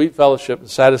have sweet fellowship and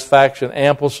satisfaction,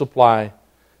 ample supply,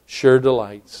 sure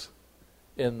delights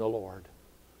in the Lord.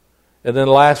 And then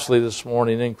lastly this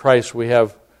morning, in Christ we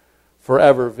have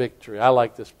forever victory. I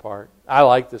like this part.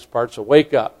 So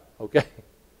wake up, okay?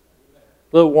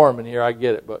 A little warm in here, I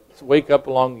get it, but wake up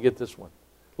along and get this one.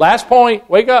 Last point,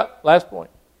 wake up, last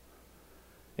point.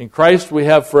 In Christ we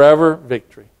have forever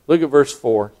victory. Look at verse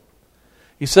 4.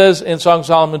 He says in Song of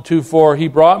Solomon 2:4, He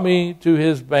brought me to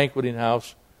His banqueting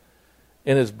house,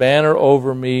 and His banner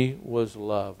over me was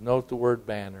love. Note the word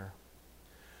banner.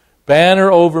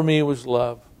 Banner over me was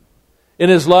love. In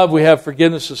His love we have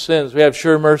forgiveness of sins. We have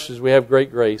sure mercies. We have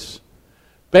great grace.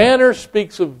 Banner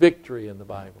speaks of victory in the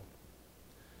Bible.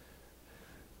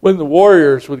 When the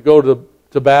warriors would go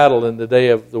to battle in the day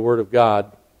of the Word of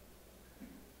God,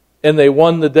 and they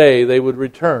won the day, they would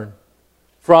return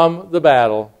from the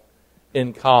battle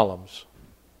in columns.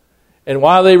 And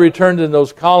while they returned in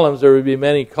those columns, there would be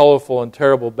many colorful and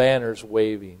terrible banners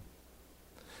waving.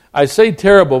 I say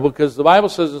terrible because the Bible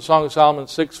says in Song of Solomon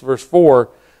 6, verse 4,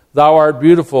 Thou art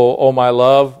beautiful, O my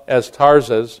love, as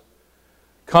Tarzes,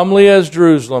 comely as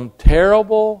Jerusalem,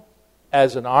 terrible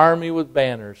as an army with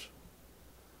banners.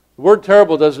 The word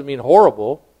terrible doesn't mean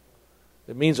horrible.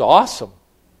 It means awesome.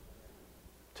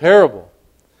 Terrible.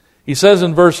 He says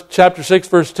in chapter 6,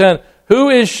 verse 10, Who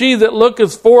is she that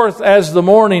looketh forth as the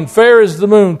morning, fair as the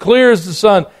moon, clear as the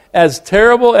sun, as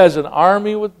terrible as an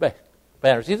army with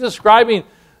banners? He's describing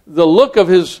the look of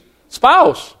his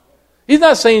spouse. He's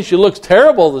not saying she looks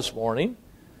terrible this morning.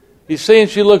 He's saying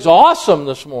she looks awesome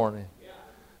this morning.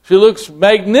 She looks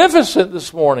magnificent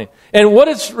this morning. And what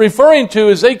it's referring to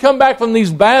is they come back from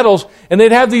these battles and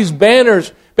they'd have these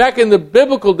banners. Back in the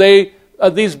biblical day,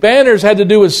 these banners had to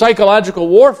do with psychological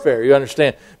warfare, you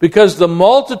understand. Because the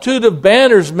multitude of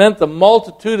banners meant the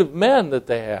multitude of men that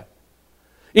they had.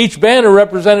 Each banner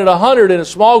represented 100 in a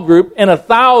small group and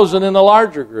 1,000 in a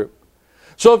larger group.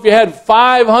 So if you had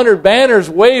 500 banners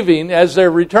waving as they're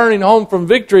returning home from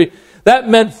victory, that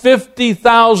meant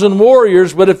 50,000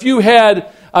 warriors. But if you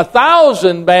had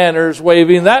 1,000 banners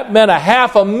waving, that meant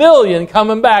 500,000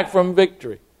 coming back from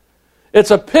victory.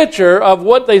 It's a picture of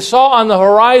what they saw on the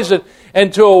horizon.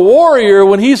 And to a warrior,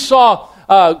 when he saw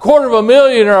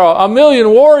 250,000 or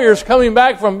 1,000,000 warriors coming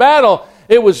back from battle,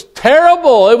 it was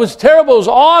terrible. It was terrible. It was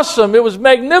awesome. It was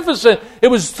magnificent. It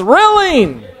was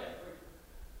thrilling.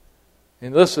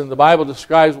 And listen, the Bible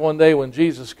describes one day when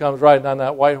Jesus comes riding on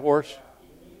that white horse.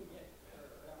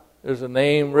 There's a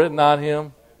name written on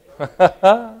him.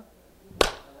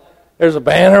 There's a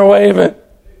banner waving.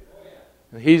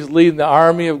 And He's leading the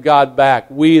army of God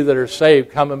back. We that are saved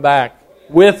coming back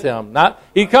with Him. Not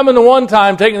He coming the one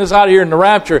time, taking us out of here in the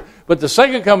rapture, but the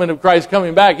second coming of Christ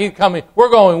coming back, He's coming.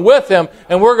 We're going with Him,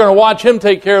 and we're going to watch Him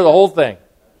take care of the whole thing.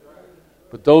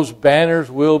 But those banners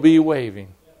will be waving.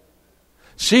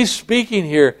 She's speaking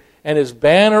here, and His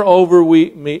banner over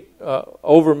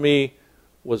me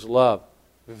was love.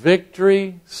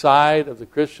 Victory side of the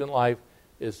Christian life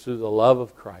is through the love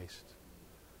of Christ,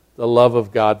 the love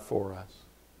of God for us.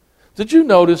 Did you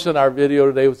notice in our video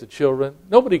today with the children,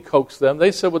 nobody coaxed them.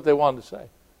 They said what they wanted to say.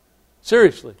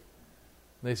 Seriously.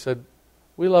 They said,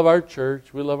 we love our church,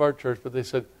 but they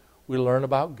said, we learn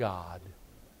about God.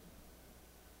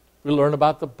 We learn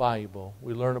about the Bible.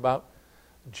 We learn about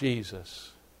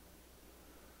Jesus.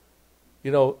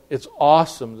 You know, it's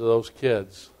awesome to those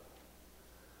kids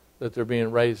that they're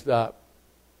being raised up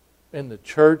in the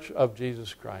church of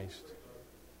Jesus Christ.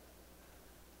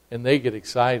 And they get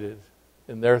excited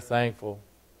and they're thankful.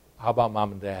 How about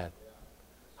mom and dad?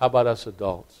 How about us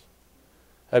adults?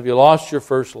 Have you lost your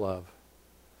first love?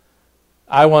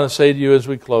 I want to say to you as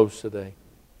we close today,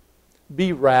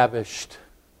 be ravished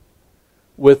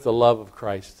with the love of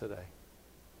Christ today.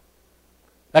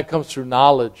 That comes through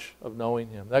knowledge of knowing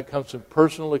Him. That comes from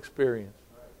personal experience.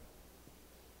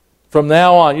 From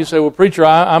now on, you say, well, preacher,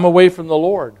 I'm away from the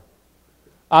Lord.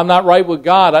 I'm not right with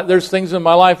God. There's things in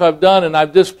my life I've done and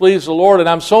I've displeased the Lord and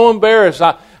I'm so embarrassed.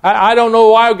 I don't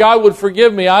know why God would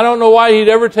forgive me. I don't know why He'd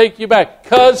ever take you back.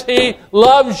 Because He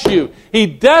loves you. He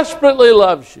desperately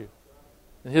loves you.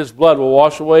 And His blood will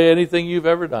wash away anything you've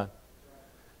ever done.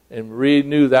 And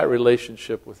renew that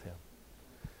relationship with Him.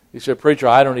 You said, preacher,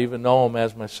 I don't even know Him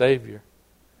as my Savior.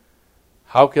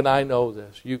 How can I know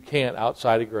this? You can't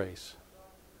outside of grace.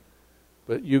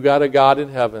 But you got a God in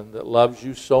heaven that loves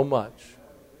you so much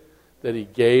that He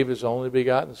gave His only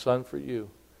begotten Son for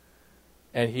you.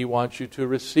 And He wants you to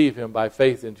receive Him by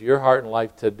faith into your heart and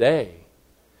life today.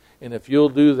 And if you'll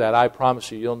do that, I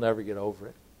promise you, you'll never get over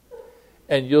it.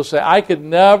 And you'll say, I could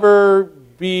never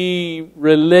be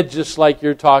religious like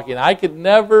you're talking. I could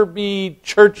never be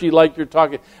churchy like you're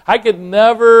talking. I could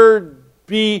never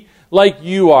be like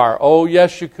you are. Oh,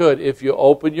 yes, you could if you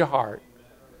open your heart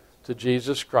to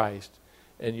Jesus Christ.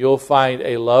 And you'll find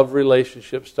a love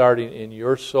relationship starting in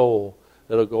your soul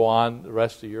that'll go on the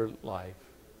rest of your life.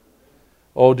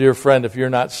 Oh, dear friend, if you're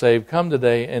not saved, come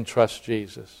today and trust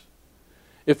Jesus.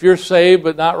 If you're saved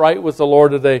but not right with the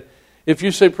Lord today, if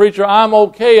you say, preacher, I'm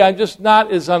okay, I'm just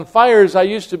not as on fire as I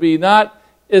used to be, not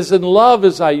as in love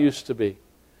as I used to be,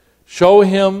 show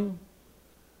Him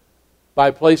by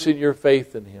placing your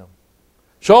faith in Him.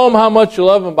 Show Him how much you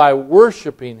love Him by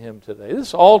worshiping Him today.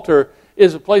 This altar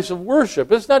is a place of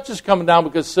worship. It's not just coming down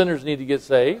because sinners need to get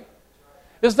saved.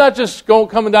 It's not just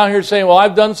coming down here saying, well,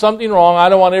 I've done something wrong. I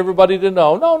don't want everybody to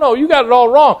know. No, you got it all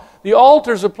wrong. The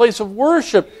altar is a place of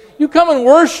worship. You come and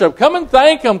worship. Come and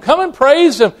thank Him. Come and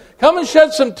praise Him. Come and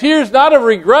shed some tears, not of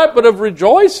regret, but of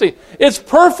rejoicing. It's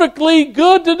perfectly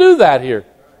good to do that here.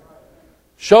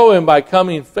 Show Him by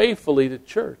coming faithfully to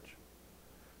church.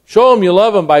 Show Him you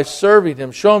love Him by serving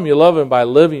Him. Show Him you love Him by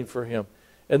living for Him.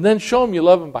 And then show Him you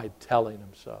love Him by telling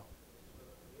Him so.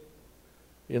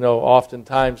 You know,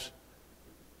 oftentimes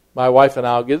my wife and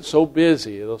I will get so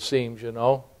busy, it seems, you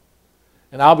know.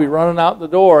 And I'll be running out the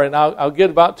door, and I'll get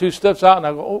about 2 steps out, and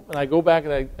I go, oh, and I go back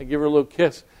and I give her a little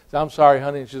kiss. I say, I'm sorry,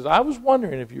 honey. And she says, I was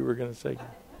wondering if you were going to say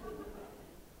that.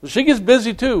 But she gets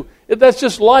busy too. That's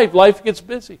just life. Life gets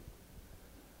busy.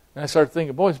 And I started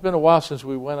thinking, boy, it's been a while since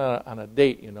we went on a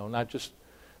date, you know, not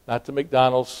to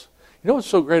McDonald's. You know what's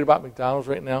so great about McDonald's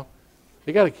right now?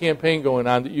 They got a campaign going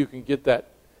on that you can get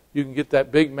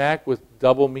that Big Mac with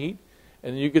double meat,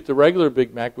 and you get the regular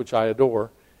Big Mac, which I adore,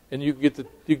 and you get the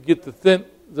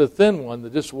thin one, the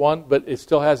just one, but it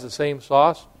still has the same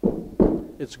sauce.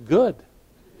 It's good.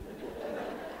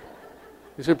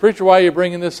 You say, preacher, why are you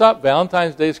bringing this up?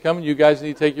 Valentine's Day is coming. You guys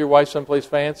need to take your wife someplace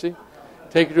fancy.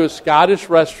 Take her to a Scottish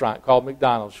restaurant called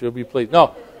McDonald's. She'll be pleased.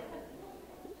 No.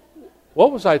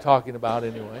 What was I talking about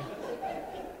anyway?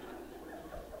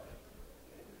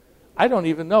 I don't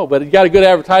even know, but you got a good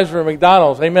advertisement for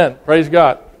McDonald's. Amen. Praise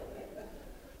God.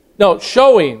 No,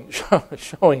 showing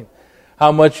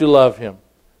how much you love Him.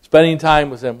 Spending time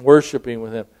with Him, worshiping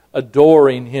with Him,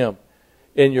 adoring Him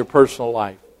in your personal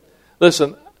life.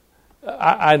 Listen,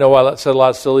 I know I said a lot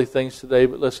of silly things today,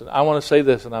 but listen, I want to say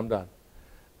this and I'm done.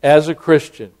 As a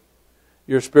Christian,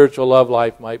 your spiritual love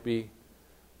life might be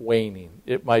waning.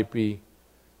 It might be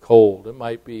cold. It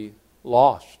might be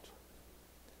lost.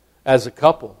 As a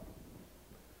couple,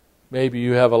 maybe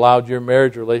you have allowed your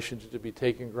marriage relationship to be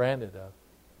taken granted of.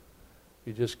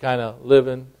 You're just kind of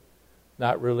living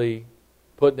not really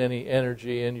putting any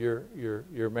energy in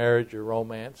your marriage, your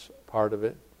romance part of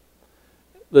it.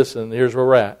 Listen, here's where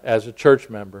we're at. As a church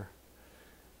member,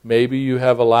 maybe you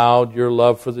have allowed your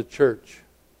love for the church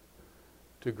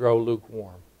to grow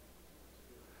lukewarm.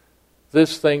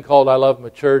 This thing called I Love My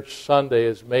Church Sunday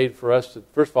is made for us to,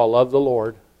 first of all, love the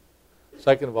Lord.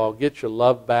 Second of all, get your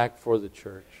love back for the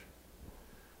church.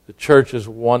 The church is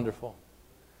wonderful.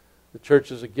 The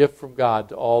church is a gift from God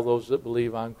to all those that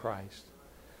believe on Christ.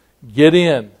 Get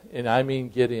in, and I mean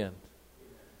get in.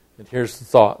 And here's the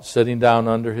thought, sitting down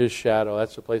under His shadow.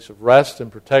 That's a place of rest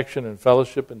and protection and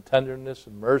fellowship and tenderness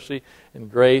and mercy and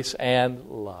grace and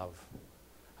love.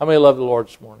 How many love the Lord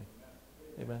this morning?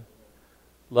 Amen.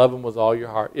 Love Him with all your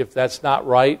heart. If that's not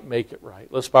right, make it right.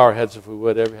 Let's bow our heads if we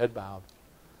would, every head bowed.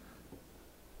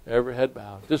 Every head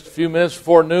bowed. Just a few minutes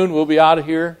before noon, we'll be out of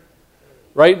here.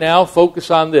 Right now, focus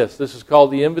on this. This is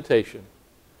called the invitation.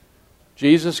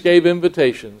 Jesus gave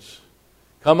invitations.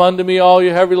 Come unto me, all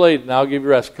you heavy laden, and I'll give you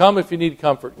rest. Come if you need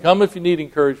comfort. Come if you need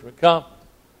encouragement. Come.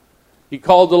 He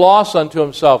called the lost unto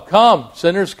Himself. Come,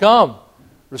 sinners, come.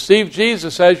 Receive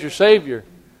Jesus as your Savior.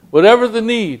 Whatever the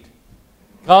need,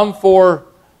 come for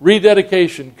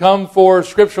rededication. Come for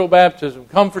scriptural baptism.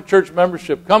 Come for church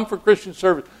membership. Come for Christian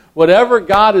service. Whatever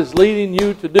God is leading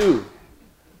you to do,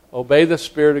 obey the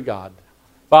Spirit of God.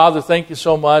 Father, thank you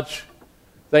so much.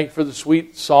 Thank you for the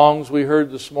sweet songs we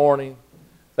heard this morning.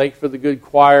 Thank you for the good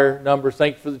choir number.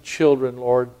 Thank you for the children,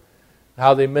 Lord,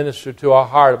 how they minister to our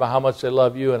heart about how much they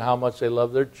love you and how much they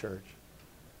love their church.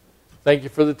 Thank you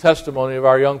for the testimony of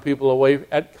our young people away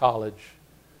at college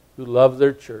who love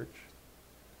their church.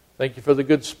 Thank you for the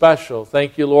good special.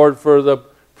 Thank you, Lord, for the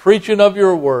preaching of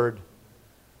your word.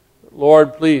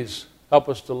 Lord, please help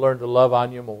us to learn to love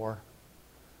on you more.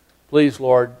 Please,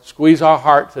 Lord, squeeze our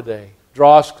heart today.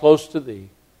 Draw us close to thee.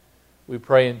 We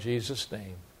pray in Jesus'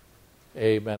 name.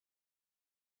 Amen.